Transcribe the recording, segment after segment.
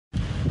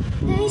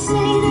They say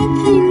that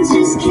things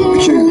just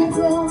can't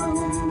grow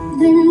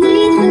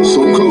beneath the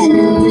so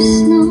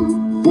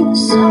snow.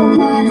 So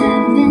I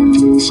have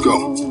been. Let's go.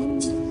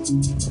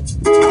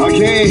 I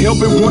can't help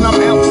it when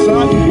I'm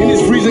outside and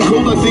it's freezing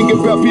cold. I think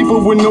about people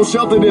with no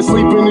shelter that's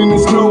sleeping in the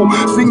snow.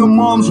 Single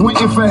moms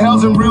waiting for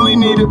housing, really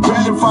need it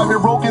bad. And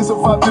 5-year-old can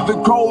survive through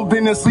the cold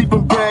in a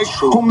sleeping bag.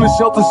 Homeless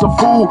shelters are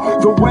full,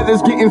 the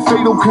weather's getting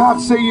fatal.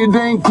 Cops say it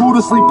ain't cool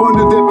to sleep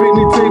under that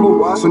picnic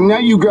table. So now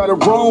you gotta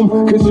roam,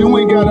 cause you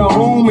ain't got a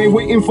home. Ain't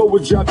waiting for a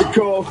job to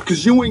call,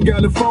 cause you ain't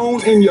got a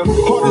phone. And your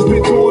heart has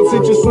been torn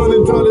since your son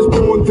and daughter's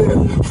born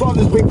there.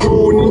 Father's been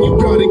gone and you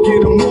gotta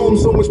get them home.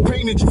 So much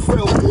pain that you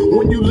felt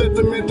when you let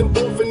them at the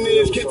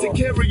orphanage. Can't take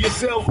care of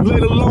yourself,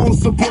 let alone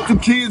support the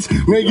kids.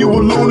 Now you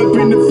alone up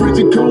in the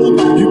frigid cold.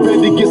 You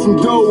better get some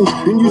dough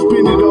and you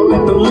spend it all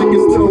at the liquor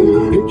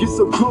store. It gets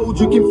so cold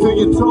you can feel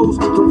your toes.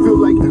 Don't feel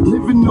like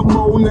living no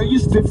more. Now you're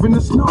stiff in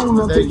the snow.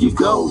 Now there you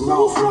go.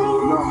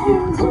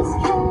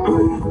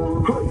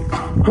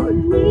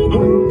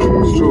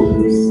 It's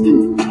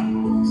true.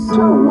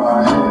 So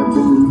I have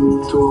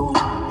been told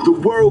the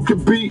world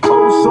could be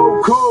oh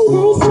so cold.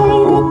 They say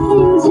that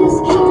things just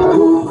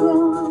can't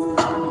grow.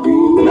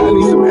 I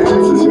need some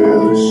answers,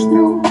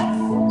 man.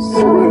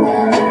 So I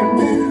have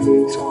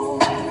been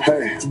told.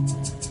 Hey,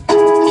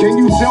 can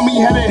you tell me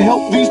how to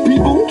help these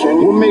people?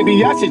 Well,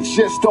 maybe I should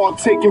just start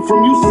taking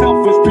from you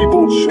selfish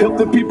people. Help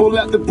the people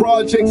at the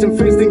projects and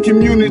faced in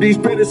communities.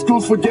 Better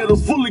schools for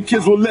ghettos full of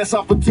kids with less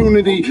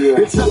opportunity.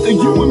 It's up to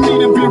you and me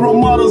to be role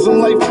models in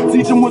life.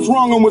 Teach them what's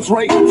wrong and what's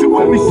right. To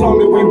every song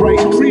that we write.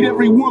 Treat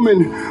every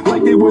woman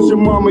like they was your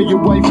mama, your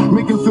wife.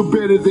 Make them feel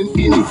better than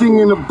anything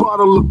in a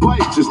bottle of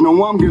bite. Just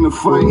know I'm gonna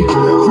fight.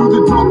 Through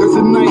the darkest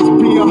of nights,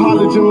 be a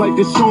halogen light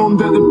to show them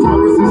that the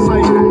power is in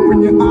sight.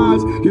 Open your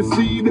eyes, you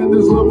see that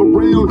there's love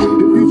around.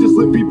 If you just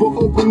let people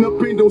open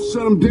up and don't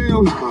shut them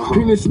down.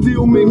 And it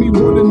still make me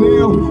wonder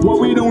now why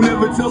we don't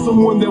ever tell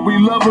someone that we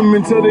love them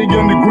until they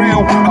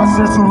underground. I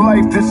search through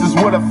life, this is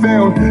what I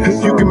found.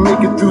 If you can make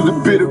it through the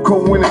bitter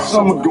cold winter,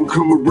 summer gon'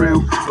 come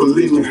around.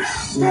 Believe me.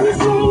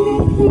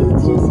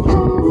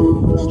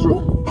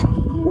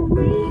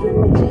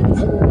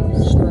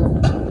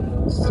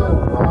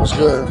 What's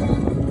good?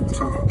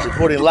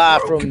 Reporting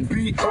live from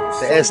the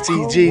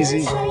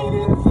STGZ,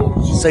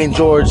 St.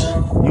 George,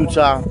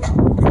 Utah,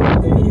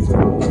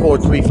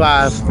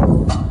 435.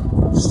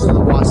 Still the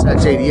Wasatch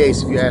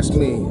EightyAce, if you ask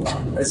me.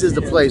 This is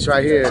the place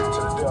right here. You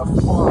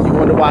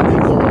wonder why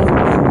people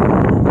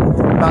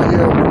out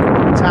here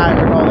retired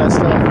and all that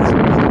stuff.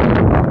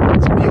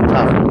 It's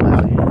beUTAHful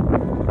out here.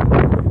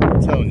 I'm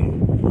telling you.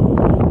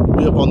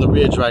 We're up on the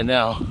ridge right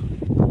now,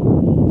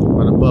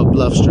 right above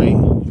Bluff Street.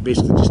 You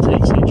basically just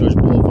take St. George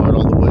Boulevard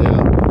all the way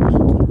up.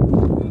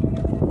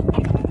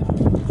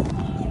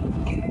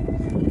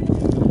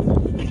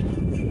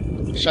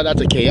 Shout out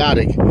to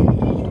Kaotic.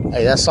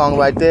 Hey, that song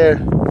right there,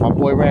 my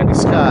boy Randy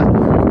Scott,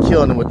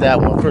 killing him with that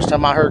one. First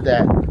time I heard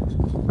that,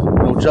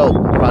 no joke,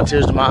 brought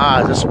tears to my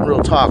eyes. That's some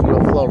real talk, real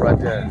flow right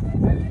there.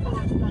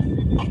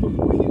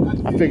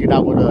 I figured I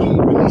would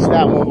release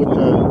that one with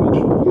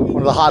one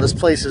of the hottest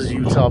places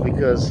in Utah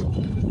because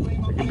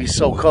it can be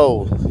so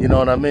cold. You know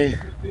what I mean?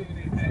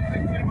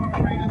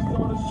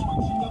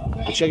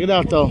 But check it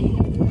out though.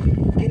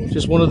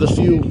 Just one of the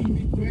few,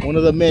 one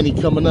of the many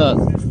coming up.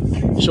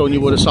 Showing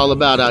you what it's all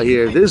about out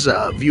here. This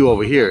view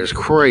over here is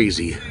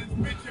crazy.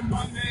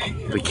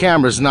 The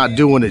camera's not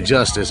doing it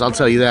justice, I'll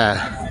tell you that.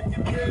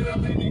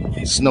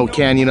 Snow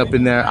Canyon up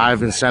in there,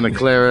 Ivan, Santa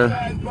Clara.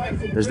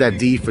 There's that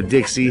D for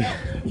Dixie,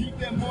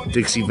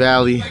 Dixie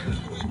Valley.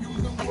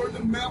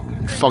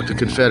 Fuck the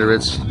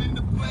Confederates.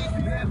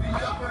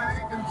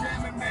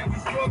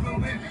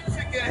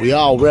 We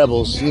all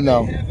rebels, you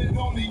know.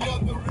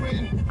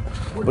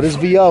 But it's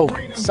VO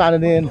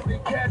signing in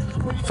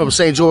from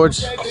St. George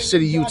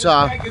City,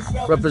 Utah,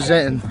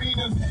 representing.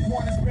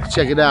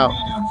 Check it out.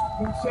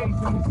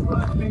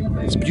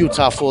 It's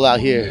beUTAHful out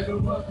here.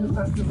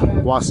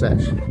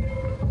 Wasatch,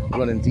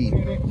 running deep.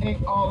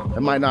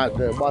 It might not,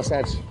 the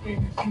Wasatch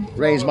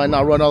range might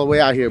not run all the way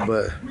out here,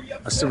 but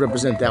I still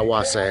represent that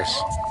Wasatch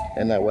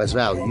and that West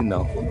Valley, you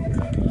know.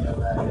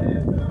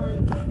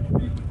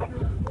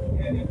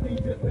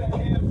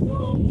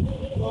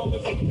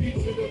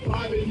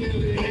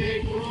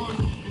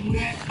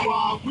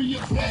 We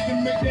expect to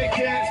make that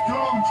cash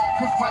come,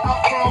 cause where I'm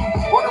from,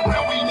 or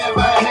around we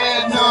never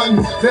had none.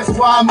 That's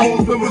why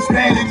most of us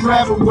stand and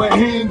travel with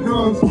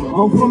handguns.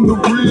 I'm from the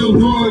real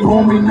hood,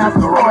 homie, not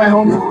the right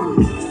homie.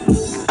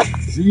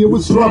 See, it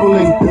was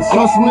troubling, it's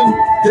hustling,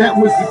 that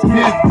was the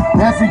kid.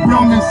 As a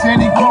young and said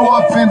he grow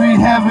up and be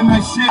having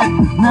that shit.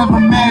 Now have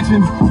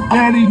imagined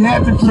that he'd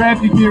have to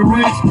traffic get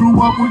rich.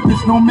 Grew up with this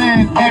no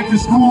man after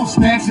school,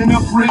 snatching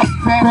up bricks,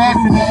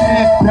 passing his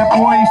shit. That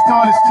boy, he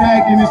started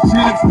stacking his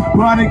chips.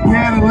 Brought a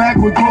Cadillac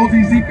with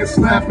goldies, he could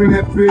slap in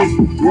that bitch.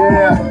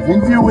 Yeah, and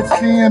you would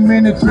see him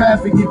in the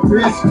traffic, he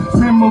bitch.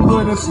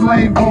 Similar to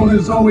slave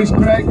owners, always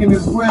cracking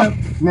his whip.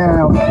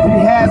 Now, he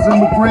has him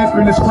a grip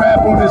and a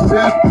strap on his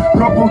hip.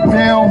 Couple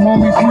down,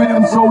 homies with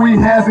him, so he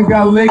hasn't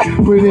got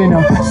liquid in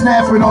him.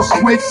 Snapping on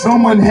switch,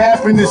 someone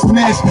happened to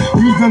snitch.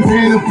 He's done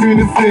paid up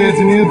in the feds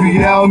and he'll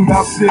be out in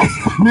about 6.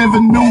 Never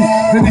knew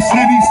that the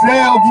city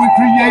cells would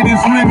create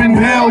his living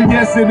hell.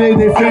 Yesterday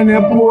they found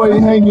that boy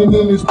hanging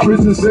in his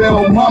prison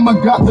cell. Mama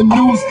got the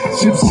news,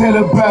 ship said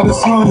about his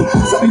son.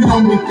 So the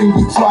only thing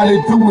we try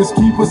to do is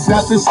keep us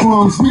out the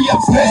slums. We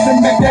obsessed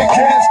to make that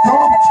cash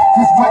come,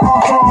 cause where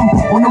I'm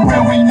from, on the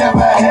real we never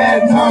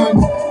had none.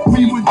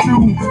 We would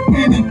do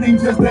anything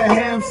just to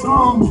have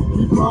some.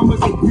 We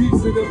promised a piece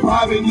of the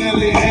pie and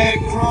nearly had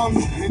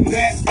crumbs. And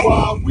that's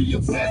why we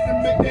obsessed to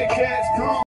make that cash come.